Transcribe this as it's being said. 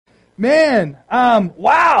Man,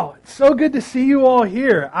 wow, it's so good to see you all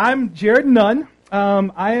here. I'm Jared Nunn.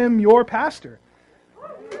 I am your pastor.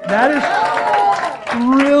 That is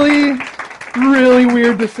really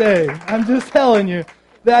weird to say. I'm just telling you,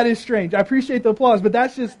 that is strange. I appreciate the applause, but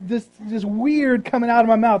that's just weird coming out of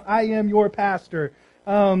my mouth. I am your pastor.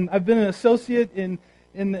 I've been an associate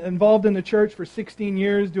involved in the church for 16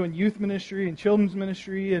 years, doing youth ministry and children's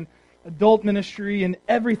ministry and adult ministry and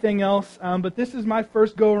everything else. But this is my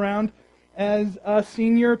first go-around as a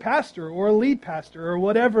senior pastor or a lead pastor or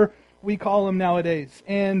whatever we call them nowadays.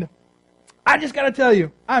 And I just got to tell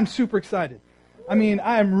you, I'm super excited. I mean,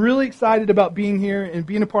 I am really excited about being here and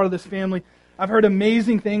being a part of this family. I've heard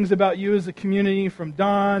amazing things about you as a community from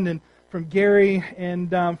Don and from Gary and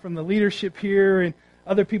from the leadership here and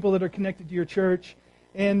other people that are connected to your church.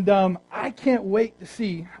 And I can't wait to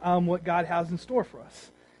see what God has in store for us.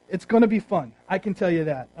 It's going to be fun. I can tell you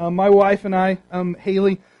that. My wife and I,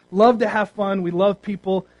 Haley, love to have fun. We love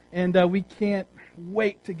people, and we can't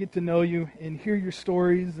wait to get to know you and hear your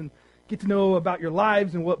stories and get to know about your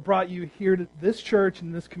lives and what brought you here to this church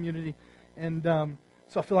and this community. And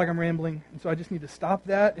so I feel like I'm rambling, and so I just need to stop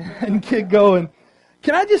that and get going.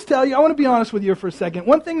 Can I just tell you, I want to be honest with you for a second.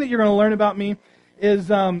 One thing that you're going to learn about me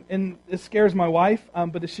is, and it scares my wife,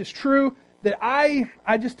 but it's just true, that I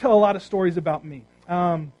just tell a lot of stories about me.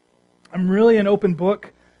 I'm really an open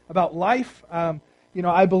book about life.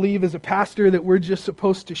 I believe as a pastor that we're just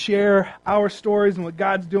supposed to share our stories and what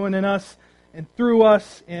God's doing in us and through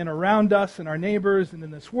us and around us and our neighbors and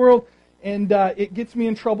in this world. And it gets me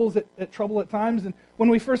in trouble at times. And when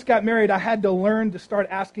we first got married, I had to learn to start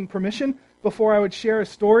asking permission before I would share a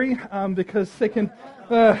story because they can...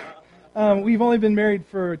 we've only been married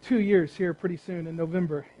for 2 years here pretty soon in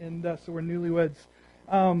November, and so we're newlyweds.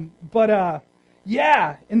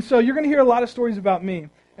 Yeah, and so you're going to hear a lot of stories about me.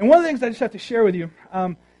 And one of the things I just have to share with you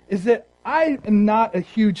is that I am not a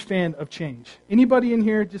huge fan of change. Anybody in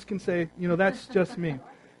here just can say, that's just me.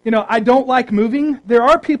 I don't like moving. There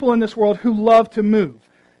are people in this world who love to move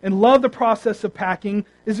and love the process of packing.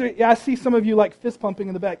 I see some of you like fist pumping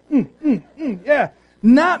in the back. Yeah,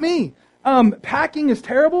 not me. Packing is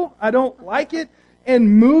terrible. I don't like it. And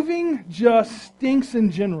moving just stinks in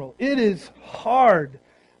general. It is hard.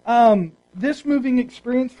 This moving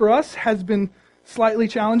experience for us has been slightly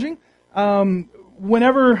challenging.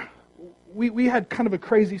 Whenever we had kind of a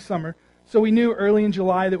crazy summer, so we knew early in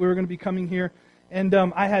July that we were going to be coming here, and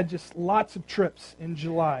I had just lots of trips in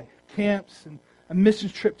July, camps and a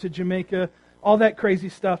missions trip to Jamaica, all that crazy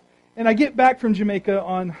stuff. And I get back from Jamaica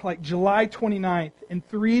on like July 29th, and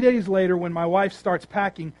 3 days later when my wife starts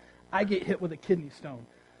packing, I get hit with a kidney stone.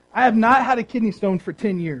 I have not had a kidney stone for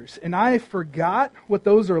 10 years, and I forgot what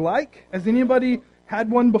those are like. Has anybody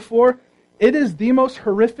had one before? It is the most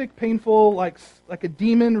horrific, painful, like a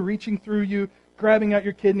demon reaching through you, grabbing out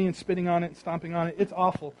your kidney and spitting on it and stomping on it. It's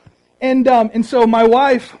awful. And so my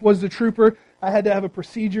wife was the trooper. I had to have a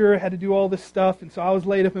procedure, I had to do all this stuff, and so I was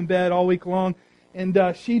laid up in bed all week long, and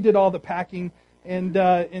she did all the packing,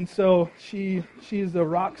 and so she is a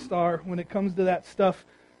rock star when it comes to that stuff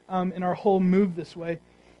in our whole move this way.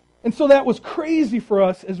 And so that was crazy for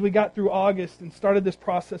us as we got through August and started this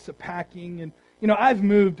process of packing. And, I've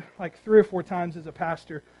moved like 3 or 4 times as a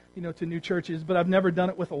pastor, to new churches, but I've never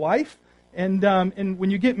done it with a wife. And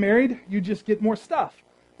when you get married, you just get more stuff.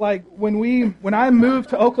 Like when I moved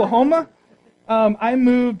to Oklahoma, I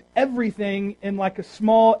moved everything in like a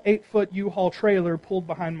small 8-foot U-Haul trailer pulled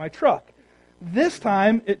behind my truck. This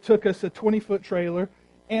time, it took us a 20-foot trailer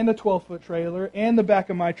and a 12-foot trailer and the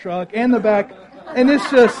back of my truck and the back... And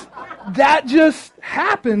that just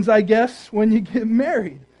happens, I guess, when you get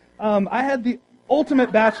married. I had the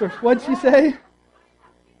ultimate bachelor. What'd she say?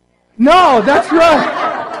 No, that's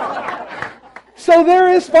right. So there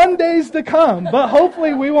is fun days to come, but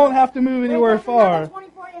hopefully we won't have to move anywhere far.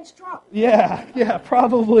 24-inch truck. Yeah,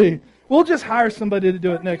 probably. We'll just hire somebody to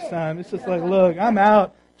do it next time. It's just like, look, I'm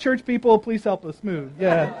out. Church people, please help us move.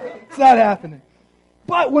 Yeah, it's not happening.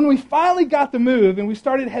 But when we finally got the move and we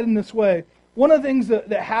started heading this way, one of the things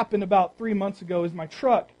that happened about 3 months ago is my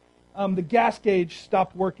truck, the gas gauge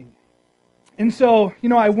stopped working. And so,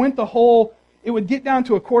 I went it would get down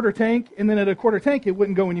to a quarter tank, and then at a quarter tank, it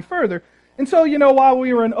wouldn't go any further. And so, while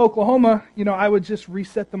we were in Oklahoma, I would just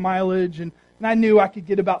reset the mileage, and I knew I could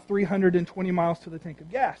get about 320 miles to the tank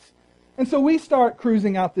of gas. And so we start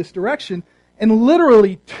cruising out this direction, and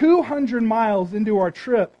literally 200 miles into our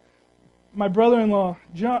trip, my brother-in-law,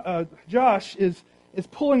 Josh, is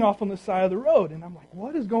pulling off on the side of the road. And I'm like,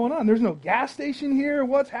 what is going on? There's no gas station here.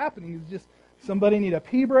 What's happening? Is just somebody need a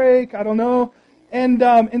pee break? I don't know. And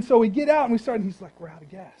so we get out and we start, and he's like, we're out of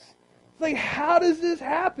gas. It's like, how does this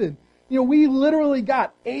happen? we literally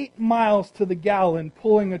got 8 miles to the gallon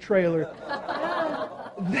pulling a trailer.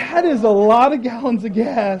 That is a lot of gallons of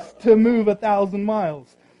gas to move 1,000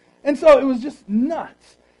 miles. And so it was just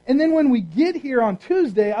nuts. And then when we get here on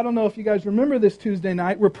Tuesday, I don't know if you guys remember this Tuesday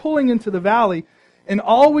night, we're pulling into the valley, and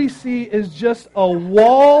all we see is just a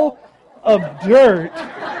wall of dirt.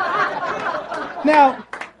 Now,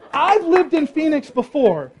 I've lived in Phoenix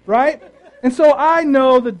before, right? And so I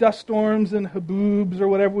know the dust storms and haboobs or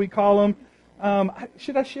whatever we call them.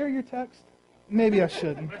 Should I share your text? Maybe I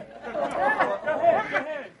shouldn't.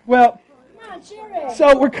 Well,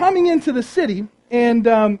 so we're coming into the city, and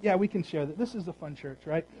yeah, we can share that. This is a fun church,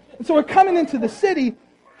 right? And so we're coming into the city,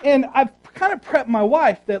 and I've kind of prepped my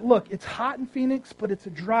wife that, look, it's hot in Phoenix, but it's a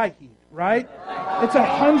dry heat, right? It's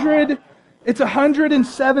 100. It's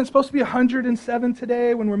 107. It's supposed to be 107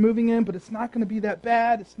 today when we're moving in, but it's not going to be that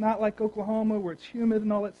bad. It's not like Oklahoma where it's humid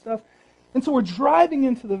and all that stuff. And so we're driving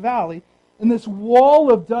into the valley, and this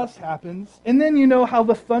wall of dust happens, and then you know how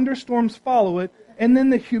the thunderstorms follow it, and then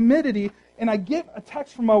the humidity, and I get a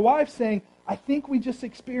text from my wife saying, I think we just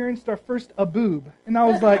experienced our first aboob. And I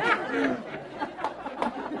was like,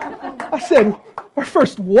 I said, our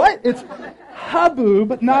first what? It's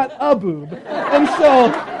haboob, not aboob. And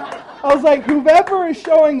so I was like, whoever is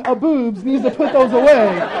showing aboobs needs to put those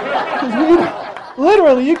away. Because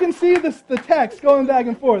literally, you can see the text going back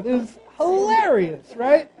and forth. It is hilarious,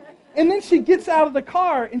 right? And then she gets out of the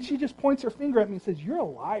car and she just points her finger at me and says, you're a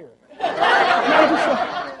liar.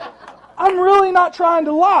 I'm really not trying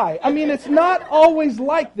to lie. I mean, it's not always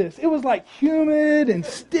like this. It was like humid and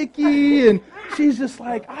sticky, and she's just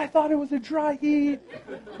like, I thought it was a dry heat.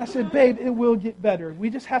 I said, babe, it will get better.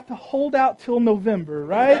 We just have to hold out till November,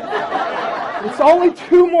 right? It's only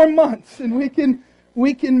 2 more months, and we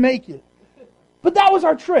can make it. But that was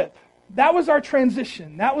our trip. That was our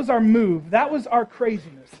transition. That was our move. That was our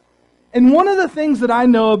craziness. And one of the things that I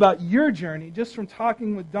know about your journey, just from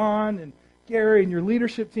talking with Don and Gary and your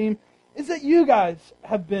leadership team, is that you guys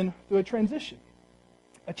have been through a transition,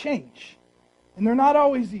 a change. And they're not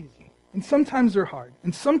always easy. And sometimes they're hard.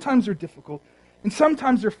 And sometimes they're difficult. And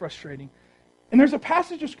sometimes they're frustrating. And there's a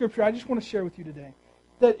passage of Scripture I just want to share with you today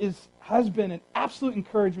that has been an absolute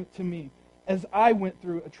encouragement to me as I went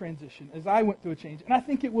through a transition, as I went through a change. And I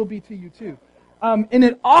think it will be to you too. And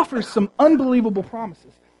it offers some unbelievable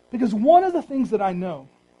promises. Because one of the things that I know,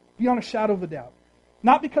 beyond a shadow of a doubt,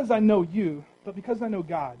 not because I know you, but because I know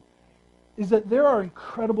God, is that there are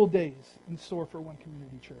incredible days in store for One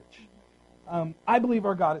Community Church. I believe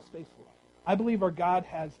our God is faithful. I believe our God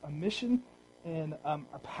has a mission and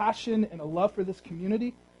a passion and a love for this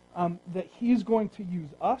community that He's going to use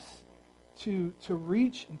us to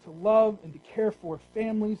reach and to love and to care for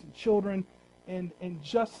families and children and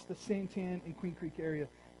just the Santan and Queen Creek area.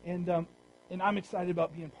 And I'm excited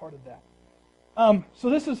about being part of that. So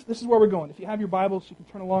this is where we're going. If you have your Bibles, you can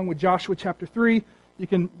turn along with Joshua chapter 3. You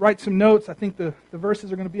can write some notes. I think the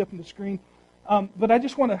verses are going to be up on the screen. But I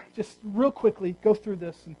just want to just real quickly go through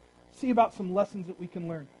this and see about some lessons that we can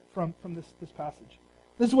learn from this passage.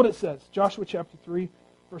 This is what it says. Joshua chapter 3,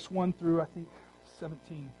 verse 1 through, I think,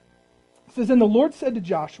 17. It says, And the Lord said to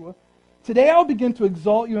Joshua, Today I will begin to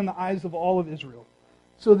exalt you in the eyes of all of Israel,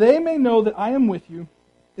 so they may know that I am with you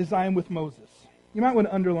as I am with Moses. You might want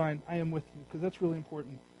to underline, I am with you, because that's really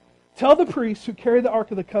important. Tell the priests who carry the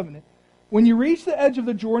Ark of the Covenant, when you reach the edge of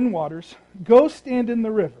the Jordan waters, go stand in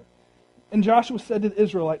the river. And Joshua said to the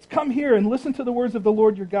Israelites, Come here and listen to the words of the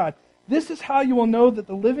Lord your God. This is how you will know that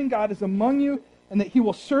the living God is among you, and that He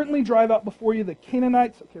will certainly drive out before you the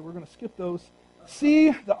Canaanites. Okay, we're going to skip those.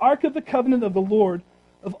 See, the Ark of the Covenant of the Lord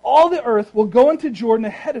of all the earth will go into Jordan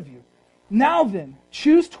ahead of you. Now then,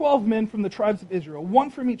 choose 12 men from the tribes of Israel,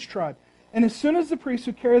 1 from each tribe. And as soon as the priests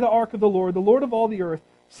who carry the Ark of the Lord of all the earth,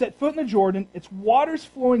 set foot in the Jordan, its waters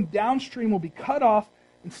flowing downstream will be cut off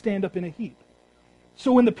and stand up in a heap.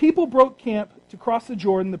 So when the people broke camp to cross the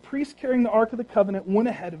Jordan, the priests carrying the Ark of the Covenant went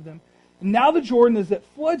ahead of them. And now the Jordan is at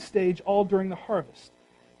flood stage all during the harvest.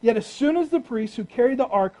 Yet as soon as the priests who carried the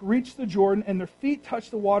ark reached the Jordan and their feet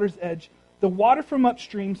touched the water's edge, the water from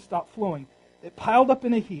upstream stopped flowing. It piled up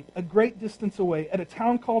in a heap, a great distance away, at a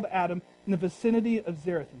town called Adam in the vicinity of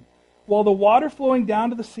Zarethan, while the water flowing down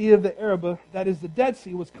to the Sea of the Arabah, that is the Dead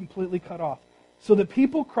Sea, was completely cut off. So the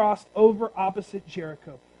people crossed over opposite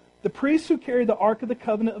Jericho. The priests who carried the Ark of the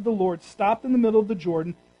Covenant of the Lord stopped in the middle of the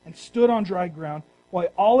Jordan and stood on dry ground, while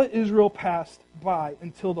all of Israel passed by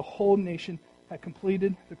until the whole nation had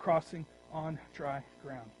completed the crossing on dry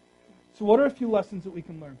ground. So what are a few lessons that we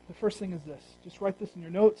can learn? The first thing is this. Just write this in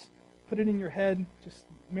your notes. Put it in your head. Just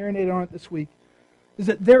marinate on it this week. Is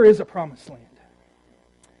that there is a promised land.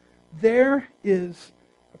 There is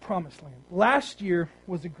a promised land. Last year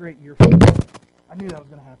was a great year for me. I knew that was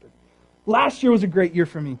going to happen. Last year was a great year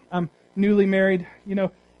for me. I'm newly married. You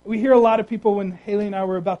know, we hear a lot of people when Haley and I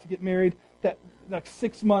were about to get married that like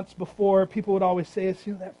 6 months before, people would always say,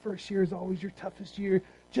 you know, that first year is always your toughest year.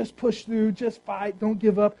 Just push through, just fight, don't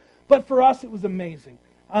give up. But for us, it was amazing.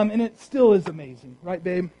 And it still is amazing. Right,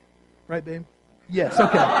 babe? Right, babe? Yes,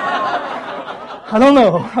 okay. I don't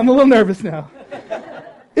know. I'm a little nervous now.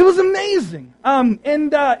 It was amazing.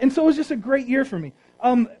 And so it was just a great year for me.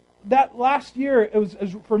 That last year,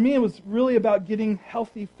 for me, it was really about getting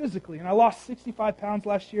healthy physically. And I lost 65 pounds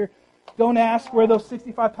last year. Don't ask where those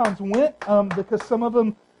 65 pounds went, because some of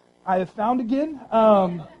them I have found again.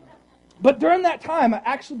 But during that time, I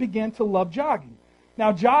actually began to love jogging.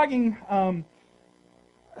 Now, jogging,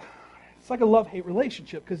 it's like a love-hate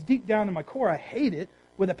relationship, because deep down in my core, I hate it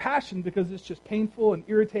with a passion because it's just painful and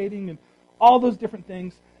irritating and all those different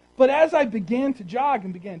things. But as I began to jog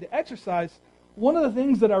and began to exercise, one of the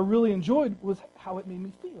things that I really enjoyed was how it made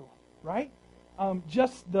me feel, right?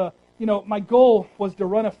 My goal was to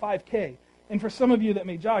run a 5K. And for some of you that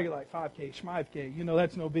may jog, you're like, 5K, schmivK,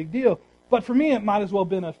 that's no big deal. But for me, it might as well have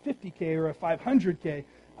been a 50K or a 500K,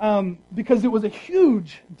 because it was a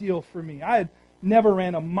huge deal for me. I had never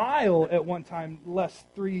ran a mile at one time, less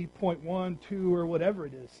 3.12 or whatever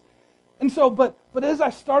it is. And so, but as I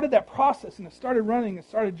started that process and I started running and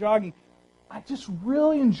started jogging, I just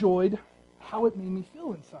really enjoyed how it made me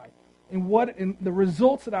feel inside and the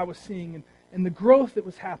results that I was seeing and the growth that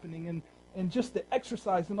was happening and just the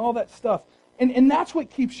exercise and all that stuff. And that's what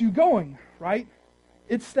keeps you going, right?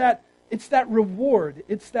 It's that reward.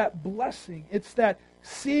 It's that blessing. It's that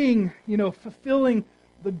seeing, fulfilling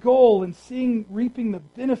the goal and reaping the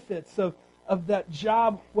benefits of that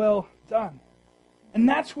job well done. And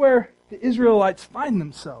that's where the Israelites find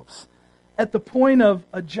themselves, at the point of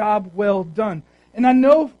a job well done. And I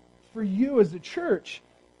know for you as a church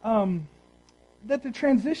that the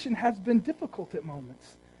transition has been difficult at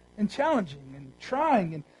moments and challenging and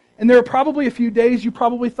trying. And there are probably a few days you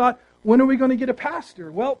probably thought, when are we going to get a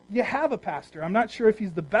pastor? Well, you have a pastor. I'm not sure if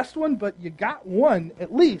he's the best one, but you got one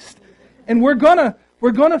at least. And we're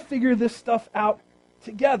gonna figure this stuff out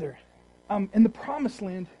together. And the promised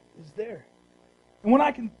land is there. And what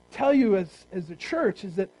I can tell you as a church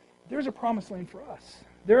is that there's a promised land for us.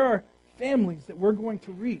 There are families that we're going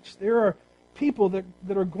to reach. There are people that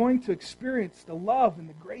are going to experience the love and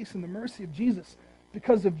the grace and the mercy of Jesus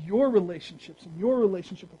because of your relationships and your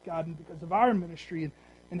relationship with God and because of our ministry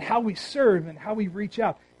and how we serve and how we reach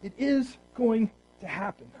out. It is going to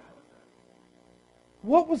happen.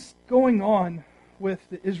 What was going on with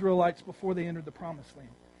the Israelites before they entered the promised land?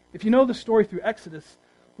 If you know the story through Exodus,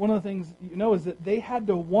 one of the things you know is that they had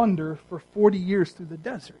to wander for 40 years through the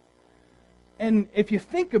desert. And if you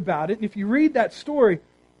think about it, and if you read that story,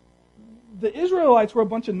 the Israelites were a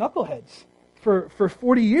bunch of knuckleheads for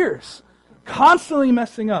 40 years, constantly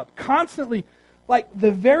messing up, constantly, like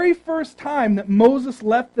the very first time that Moses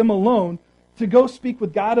left them alone to go speak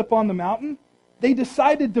with God up on the mountain, they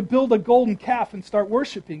decided to build a golden calf and start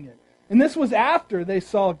worshiping it. And this was after they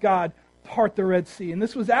saw God part the Red Sea. And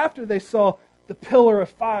this was after they saw the pillar of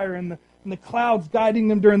fire and the clouds guiding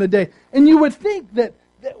them during the day. And you would think that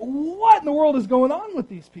what in the world is going on with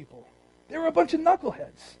these people? They were a bunch of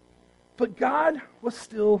knuckleheads. But God was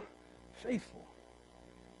still faithful.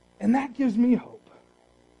 And that gives me hope.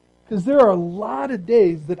 Because there are a lot of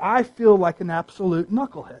days that I feel like an absolute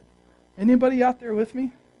knucklehead. Anybody out there with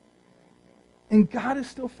me? And God is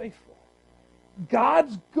still faithful.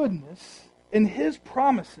 God's goodness and His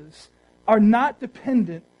promises are not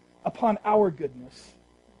dependent upon our goodness.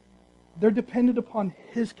 They're dependent upon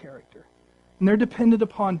His character. And they're dependent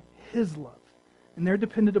upon His love. And they're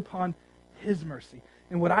dependent upon His mercy.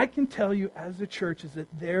 And what I can tell you as a church is that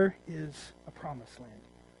there is a promised land.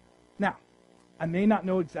 Now, I may not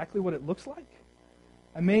know exactly what it looks like.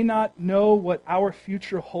 I may not know what our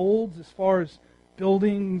future holds as far as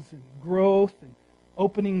buildings and growth and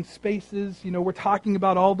opening spaces. We're talking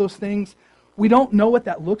about all those things. We don't know what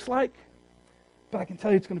that looks like, but I can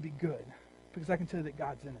tell you it's going to be good because I can tell you that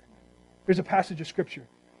God's in it. There's a passage of Scripture,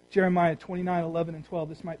 Jeremiah 29:11 and 12.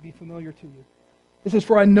 This might be familiar to you. It says,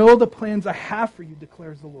 "For I know the plans I have for you,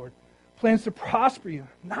 declares the Lord. Plans to prosper you,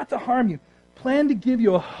 not to harm you. Plan to give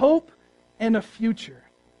you a hope and a future."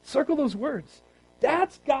 Circle those words.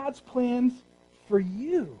 That's God's plans for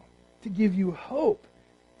you, to give you hope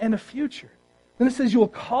and a future. Then it says, "You will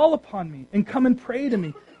call upon me and come and pray to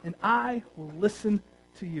me, and I will listen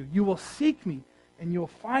to you. You will seek me, and you will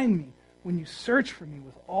find me when you search for me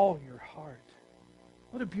with all your heart."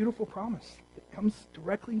 What a beautiful promise that comes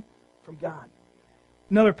directly from God.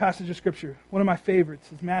 Another passage of Scripture, one of my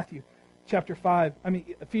favorites, is Ephesians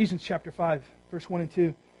chapter 5, verse 1 and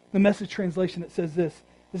 2. The Message translation, it says this.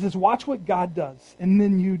 It says, watch what God does, and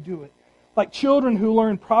then you do it. Like children who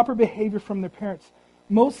learn proper behavior from their parents,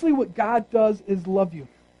 mostly what God does is love you.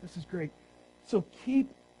 This is great. So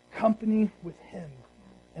keep company with Him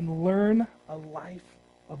and learn a life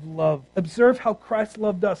of love. Observe how Christ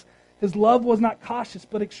loved us. His love was not cautious,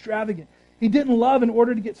 but extravagant. He didn't love in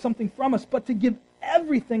order to get something from us, but to give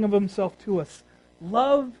everything of Himself to us.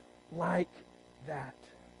 Love like that.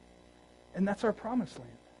 And that's our promised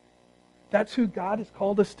land. That's who God has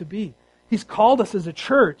called us to be. He's called us as a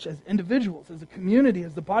church, as individuals, as a community,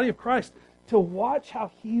 as the body of Christ, to watch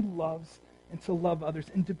how He loves and to love others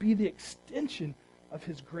and to be the extension of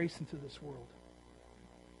His grace into this world.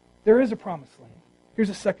 There is a promised land. Here's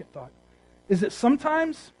a second thought, is that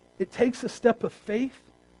sometimes it takes a step of faith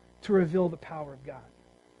to reveal the power of God.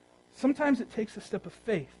 Sometimes it takes a step of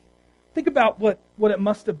faith. Think about what it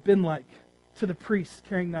must have been like to the priests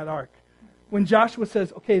carrying that ark. When Joshua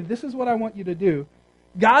says, okay, this is what I want you to do.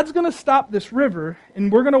 God's going to stop this river,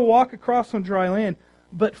 and we're going to walk across on dry land.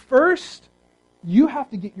 But first, you have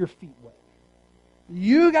to get your feet wet.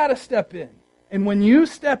 You got to step in. And when you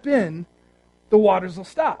step in, the waters will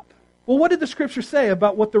stop. Well, what did the Scripture say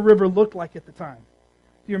about what the river looked like at the time?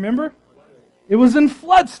 Do you remember? It was in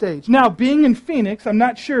flood stage. Now, being in Phoenix, I'm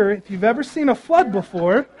not sure if you've ever seen a flood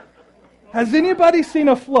before. Has anybody seen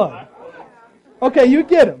a flood? Okay, you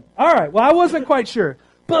get them. All right, well, I wasn't quite sure.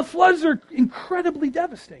 But floods are incredibly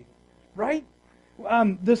devastating, right?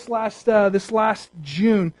 This last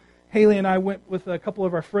June, Haley and I went with a couple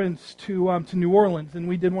of our friends to New Orleans, and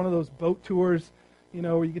we did one of those boat tours,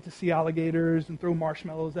 where you get to see alligators and throw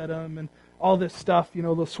marshmallows at them and all this stuff,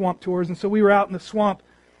 those swamp tours. And so we were out in the swamp,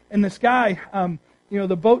 and this guy,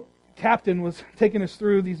 the boat captain was taking us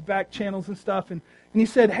through these back channels and stuff, and he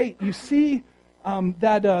said, hey, you see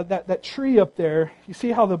that tree up there? You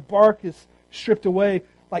see how the bark is stripped away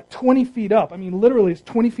like 20 feet up? I mean, literally, it's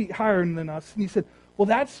 20 feet higher than us. And he said, well,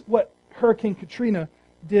 that's what Hurricane Katrina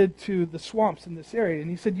did to the swamps in this area. And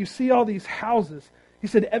he said, you see all these houses? He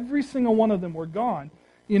said, every single one of them were gone,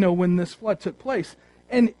 when this flood took place.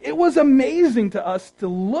 And it was amazing to us to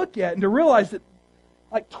look at and to realize that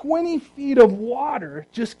like 20 feet of water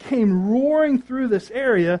just came roaring through this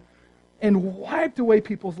area and wiped away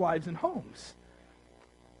people's lives and homes.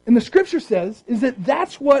 And the Scripture says is that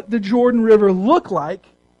that's what the Jordan River looked like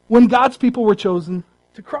when God's people were chosen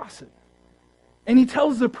to cross it. And He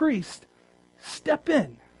tells the priest, step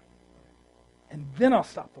in, and then I'll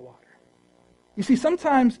stop the water. You see,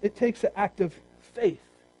 sometimes it takes an act of faith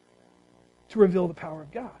to reveal the power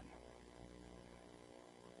of God.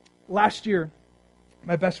 Last year,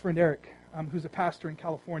 my best friend Eric, who's a pastor in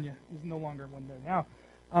California, he's no longer one there now,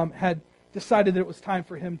 had decided that it was time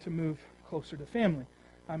for him to move closer to family.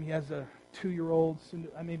 He has a 2-year-old,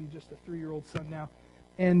 maybe just a 3-year-old son now.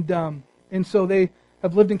 And so they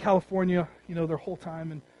have lived in California, their whole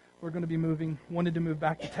time, and we're going to be wanted to move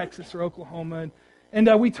back to Texas or Oklahoma.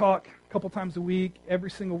 And we talk a couple times a week, every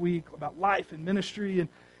single week, about life and ministry.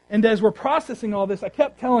 And as we're processing all this, I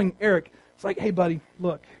kept telling Eric, it's like, hey, buddy,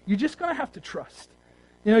 look, you're just going to have to trust.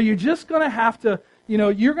 You're just going to have to,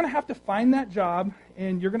 you're going to have to find that job,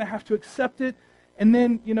 and you're going to have to accept it. And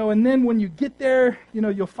then, when you get there,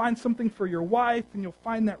 you'll find something for your wife, and you'll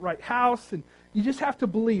find that right house, and you just have to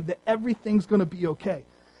believe that everything's going to be okay.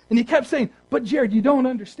 And he kept saying, but Jared, you don't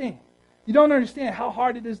understand. You don't understand how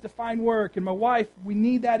hard it is to find work, and my wife, we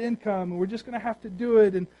need that income, and we're just going to have to do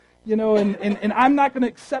it, and I'm not going to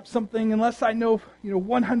accept something unless I know,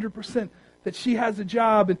 100% that she has a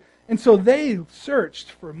job. And so they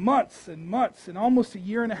searched for months and months, and almost a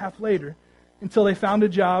year and a half later, until they found a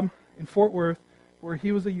job in Fort Worth, where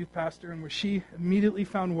he was a youth pastor, and where she immediately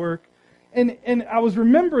found work. And I was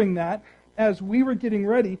remembering that as we were getting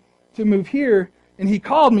ready to move here, and he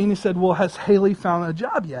called me and he said, well, has Haley found a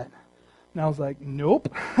job yet? And I was like, nope.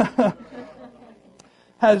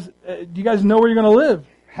 Do you guys know where you're going to live?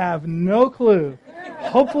 Have no clue.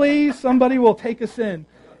 Hopefully somebody will take us in.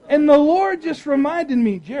 And the Lord just reminded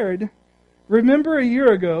me, Jared, remember a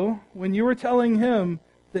year ago when you were telling him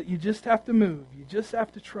that you just have to move, you just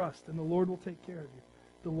have to trust, and the Lord will take care of you.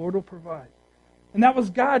 The Lord will provide. And that was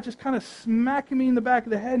God just kind of smacking me in the back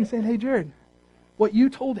of the head and saying, hey, Jared, what you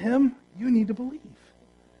told him, you need to believe.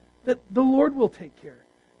 That the Lord will take care,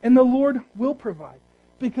 and the Lord will provide.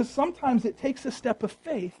 Because sometimes it takes a step of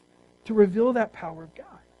faith to reveal that power of God.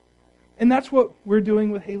 And that's what we're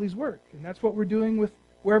doing with Haley's work, and that's what we're doing with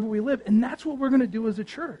wherever we live, and that's what we're going to do as a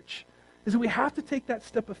church, is that we have to take that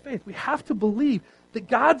step of faith. We have to believe that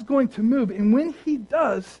God's going to move, and when He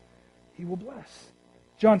does, He will bless.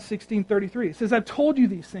 John 16:33. It says, I've told you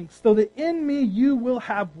these things, so that in me you will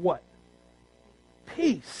have what?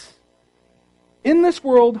 Peace. In this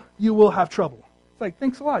world, you will have trouble. It's like,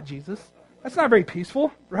 thanks a lot, Jesus. That's not very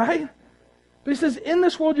peaceful, right? But he says, in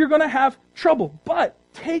this world, you're going to have trouble. But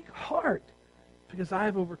take heart, because I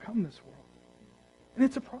have overcome this world. And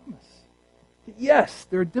it's a promise. Yes,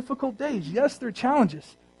 there are difficult days. Yes, there are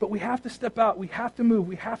challenges. But we have to step out. We have to move.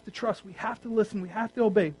 We have to trust. We have to listen. We have to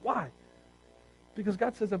obey. Why? Because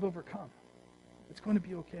God says, I've overcome. It's going to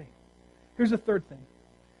be okay. Here's a third thing,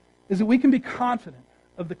 is that we can be confident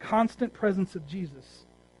of the constant presence of Jesus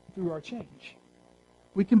through our change.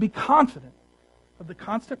 We can be confident of the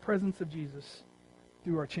constant presence of Jesus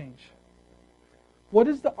through our change. What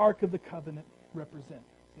does the Ark of the Covenant represent?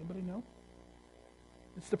 Anybody know?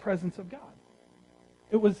 It's the presence of God.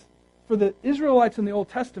 It was, for the Israelites in the Old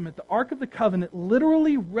Testament, the Ark of the Covenant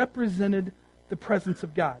literally represented the presence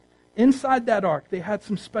of God. Inside that ark, they had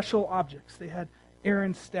some special objects. They had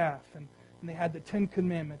Aaron's staff, and they had the Ten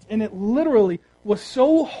Commandments. And it literally was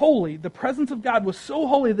so holy, the presence of God was so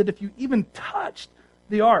holy that if you even touched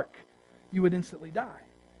the ark, you would instantly die.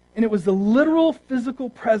 And it was the literal physical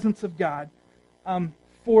presence of God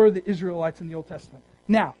for the Israelites in the Old Testament.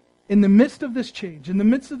 Now, in the midst of this change, in the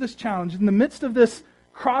midst of this challenge, in the midst of this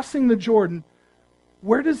crossing the Jordan,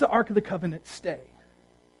 where does the Ark of the Covenant stay?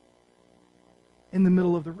 In the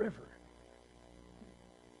middle of the river.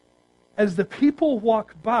 As the people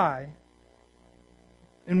walk by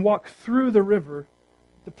and walk through the river,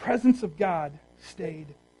 the presence of God stayed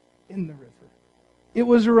in the river. It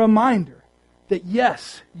was a reminder that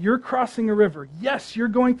yes, you're crossing a river. Yes, you're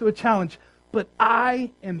going through a challenge, but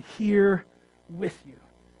I am here with you.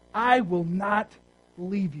 I will not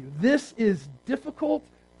leave you. This is difficult,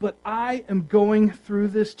 but I am going through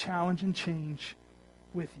this challenge and change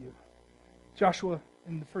with you. Joshua,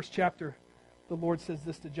 in the first chapter, the Lord says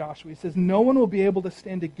this to Joshua. He says, no one will be able to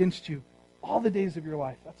stand against you all the days of your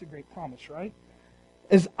life. That's a great promise, right?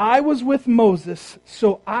 As I was with Moses,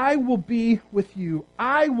 so I will be with you.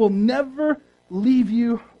 I will never leave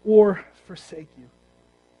you or forsake you.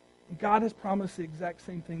 And God has promised the exact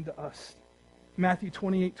same thing to us. Matthew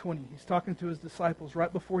 28:20. He's talking to his disciples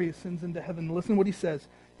right before he ascends into heaven. Listen to what he says.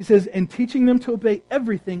 He says, and teaching them to obey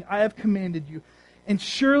everything I have commanded you. And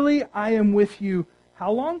surely I am with you,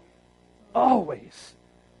 how long? Always,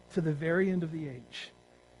 to the very end of the age.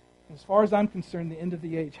 As far as I'm concerned, the end of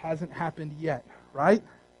the age hasn't happened yet, right?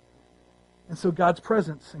 And so God's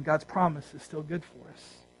presence and God's promise is still good for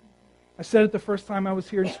us. I said it the first time I was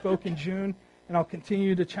here and spoke in June, and I'll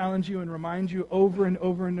continue to challenge you and remind you over and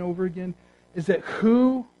over and over again, is that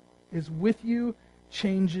who is with you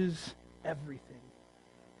changes everything.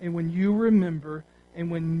 And when you remember, and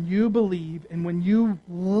when you believe, and when you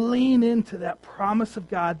lean into that promise of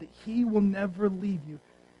God that He will never leave you,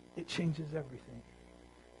 it changes everything.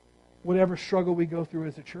 Whatever struggle we go through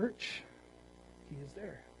as a church, He is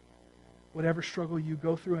there. Whatever struggle you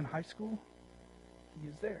go through in high school, He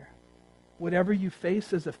is there. Whatever you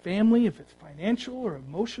face as a family, if it's financial or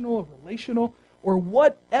emotional or relational or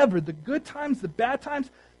whatever, the good times, the bad times,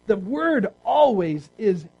 the word always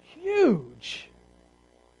is huge.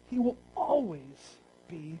 He will always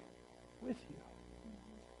be with you.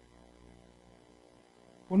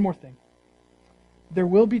 One more thing. There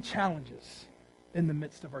will be challenges in the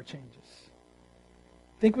midst of our changes.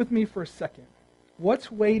 Think with me for a second.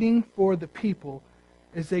 What's waiting for the people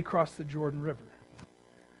as they cross the Jordan River?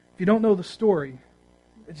 If you don't know the story,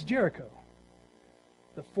 it's Jericho,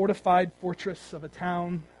 the fortified fortress of a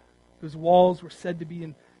town whose walls were said to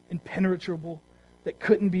be impenetrable, that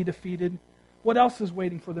couldn't be defeated. What else is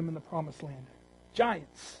waiting for them in the Promised Land?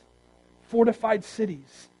 Giants, fortified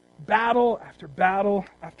cities, battle after battle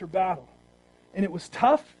after battle. And it was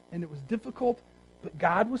tough and it was difficult, but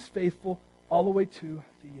God was faithful all the way to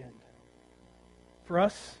the end. For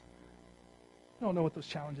us, I don't know what those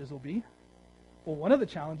challenges will be. Well, one of the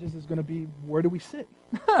challenges is going to be, where do we sit?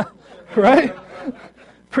 Right?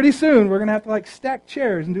 Pretty soon, we're going to have to stack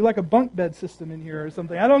chairs and do a bunk bed system in here or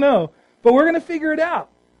something. I don't know. But we're going to figure it out.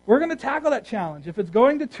 We're going to tackle that challenge. If it's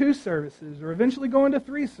going to 2 services or eventually going to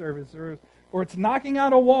 3 services or it's knocking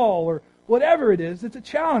out a wall or whatever it is, it's a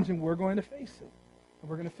challenge and we're going to face it. And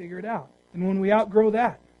we're going to figure it out. And when we outgrow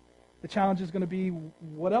that, the challenge is going to be,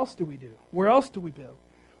 what else do we do? Where else do we build?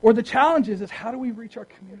 Or the challenge is how do we reach our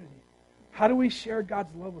community? How do we share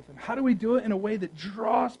God's love with them? How do we do it in a way that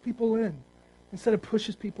draws people in instead of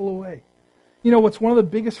pushes people away? You know, what's one of the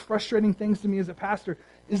biggest frustrating things to me as a pastor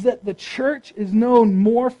is that the church is known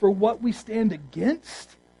more for what we stand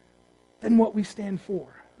against than what we stand for.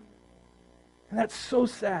 And that's so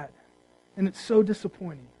sad. And it's so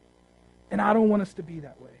disappointing. And I don't want us to be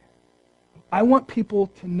that way. I want people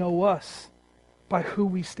to know us by who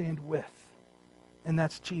we stand with. And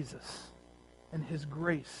that's Jesus and his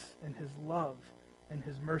grace and his love and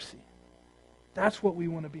his mercy. That's what we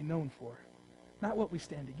want to be known for, not what we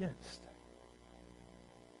stand against.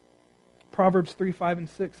 Proverbs 3, 5, and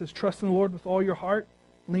 6 says, trust in the Lord with all your heart.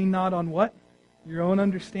 Lean not on what? Your own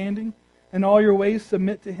understanding. In all your ways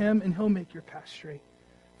submit to him, and he'll make your path straight.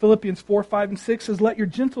 Philippians 4, 5, and 6 says, let your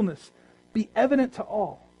gentleness be evident to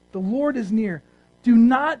all. The Lord is near. Do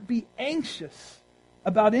not be anxious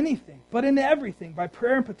about anything, but in everything, by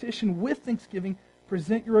prayer and petition, with thanksgiving,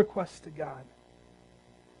 present your requests to God.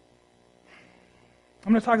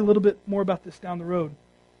 I'm going to talk a little bit more about this down the road.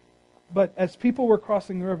 But as people were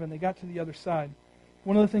crossing the river and they got to the other side,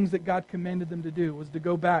 one of the things that God commanded them to do was to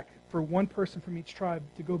go back, for one person from each tribe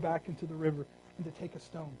to go back into the river and to take a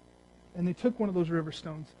stone. And they took one of those river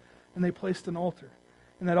stones and they placed an altar.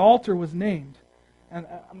 And that altar was named. And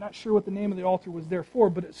I'm not sure what the name of the altar was there for,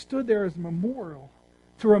 but it stood there as a memorial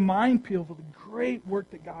to remind people of the great work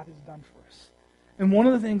that God has done for us. And one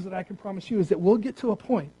of the things that I can promise you is that we'll get to a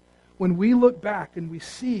point when we look back and we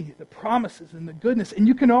see the promises and the goodness, and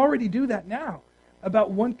you can already do that now,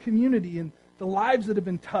 about one community and the lives that have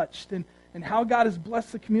been touched and how God has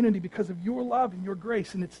blessed the community because of your love and your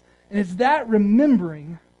grace. And it's that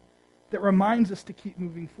remembering that reminds us to keep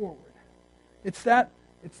moving forward. It's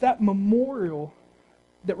that memorial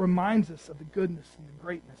that reminds us of the goodness and the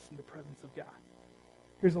greatness and the presence of God.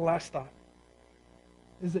 Here's the last thought,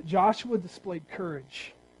 is that Joshua displayed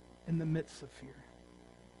courage in the midst of fear.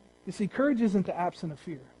 You see, courage isn't the absence of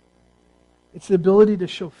fear. It's the ability to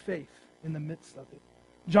show faith in the midst of it.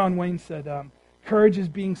 John Wayne said, courage is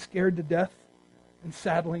being scared to death and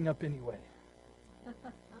saddling up anyway.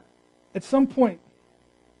 At some point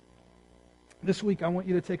this week, I want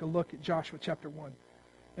you to take a look at Joshua chapter 1.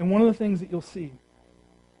 And one of the things that you'll see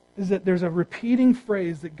is that there's a repeating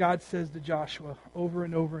phrase that God says to Joshua over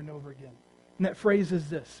and over and over again. And that phrase is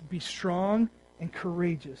this: be strong and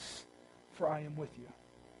courageous, for I am with you.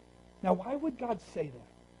 Now, why would God say that?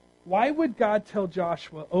 Why would God tell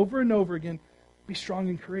Joshua over and over again, be strong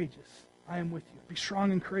and courageous, I am with you. Be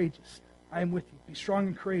strong and courageous, I am with you. Be strong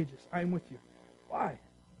and courageous, I am with you. Why?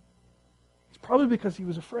 It's probably because he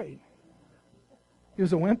was afraid. He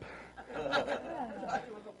was a wimp.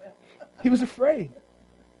 He was afraid.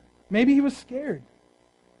 Maybe he was scared.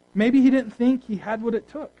 Maybe he didn't think he had what it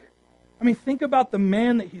took. I mean, think about the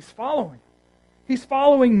man that he's following. He's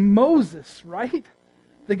following Moses, right?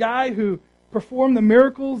 The guy who performed the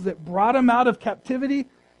miracles that brought him out of captivity.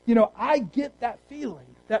 You know, I get that feeling,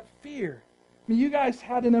 that fear. I mean, you guys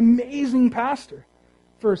had an amazing pastor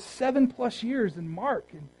for 7+ years in Mark,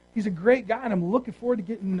 and he's a great guy, and I'm looking forward to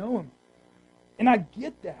getting to know him. And I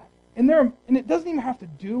get that. And it doesn't even have to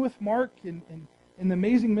do with Mark and the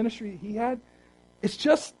amazing ministry he had. It's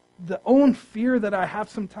just the own fear that I have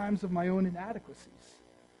sometimes of my own inadequacies.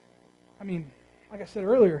 I mean, like I said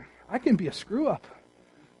earlier, I can be a screw-up,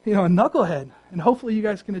 a knucklehead. And hopefully you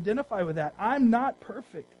guys can identify with that. I'm not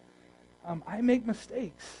perfect. I make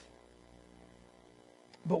mistakes.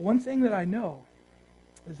 But one thing that I know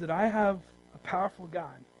is that I have a powerful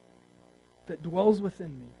God that dwells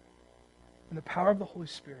within me, and the power of the Holy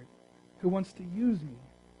Spirit, who wants to use me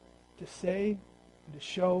to say and to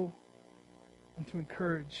show and to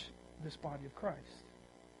encourage this body of Christ.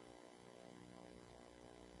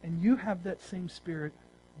 And you have that same Spirit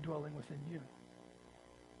dwelling within you.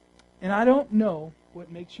 And I don't know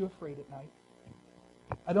what makes you afraid at night.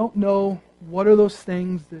 I don't know what are those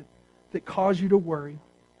things that cause you to worry,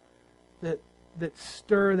 that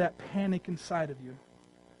stir that panic inside of you.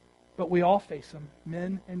 But we all face them,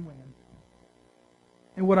 men and women.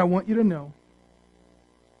 And what I want you to know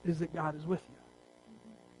is that God is with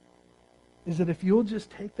you. Is that if you'll just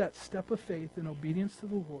take that step of faith in obedience to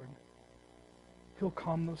the Lord, He'll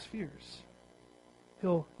calm those fears.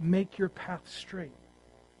 He'll make your path straight.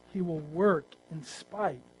 He will work in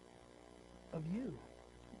spite of you.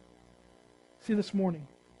 See, this morning,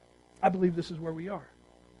 I believe this is where we are.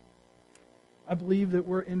 I believe that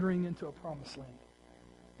we're entering into a promised land.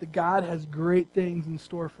 That God has great things in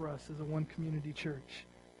store for us as a one community church.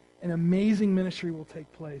 An amazing ministry will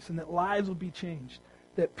take place, and that lives will be changed,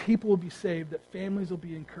 that people will be saved, that families will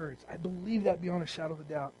be encouraged. I believe that beyond a shadow of a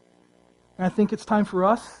doubt. And I think it's time for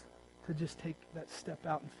us to just take that step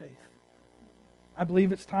out in faith. I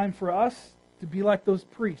believe it's time for us to be like those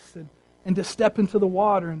priests and to step into the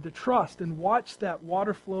water and to trust and watch that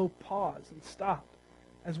water flow pause and stop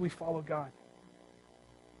as we follow God.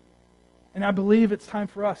 And I believe it's time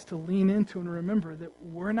for us to lean into and remember that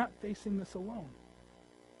we're not facing this alone.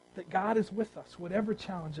 that God is with us, whatever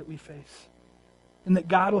challenge that we face, and that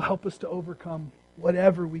God will help us to overcome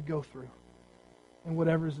whatever we go through and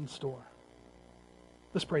whatever is in store.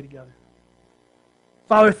 Let's pray together.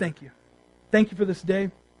 Father, thank you. Thank you for this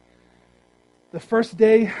day, the first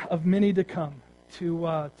day of many to come,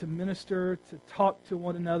 to minister, to talk to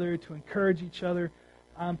one another, to encourage each other,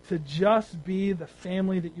 to just be the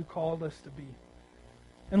family that you called us to be.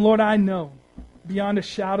 And Lord, I know, beyond a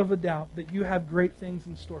shadow of a doubt, that you have great things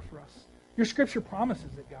in store for us. Your Scripture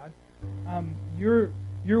promises it, God.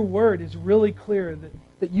 Your word is really clear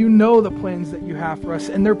that you know the plans that you have for us,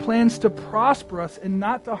 and they're plans to prosper us and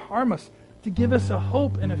not to harm us, to give us a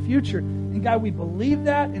hope and a future. And God, we believe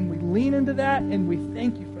that, and we lean into that, and we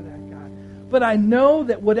thank you for that, God. But I know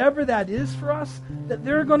that whatever that is for us, that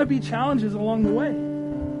there are going to be challenges along the way.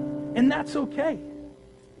 And that's okay,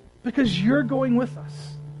 because you're going with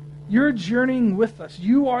us. You're journeying with us.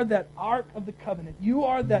 You are that Ark of the Covenant. You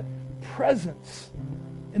are that presence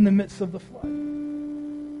in the midst of the flood.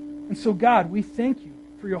 And so, God, we thank you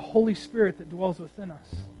for your Holy Spirit that dwells within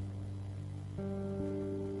us,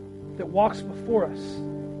 that walks before us,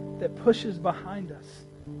 that pushes behind us,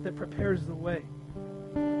 that prepares the way.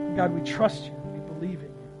 And God, we trust you. We believe in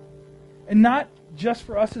you. And not just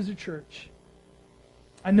for us as a church.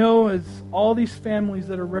 I know as all these families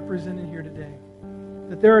that are represented here today,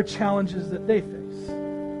 that there are challenges that they face,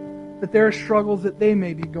 that there are struggles that they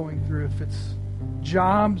may be going through, if it's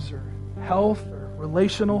jobs or health or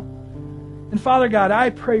relational. And Father God, I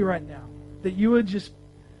pray right now that you would just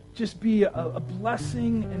be a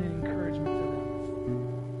blessing and an encouragement to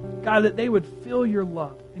them. God, that they would feel your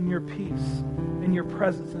love and your peace and your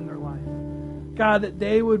presence in their life. God, that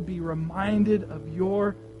they would be reminded of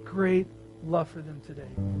your great love for them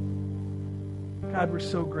today. God, we're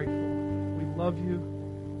so grateful. We love you.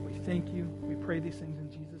 We thank you. We pray these things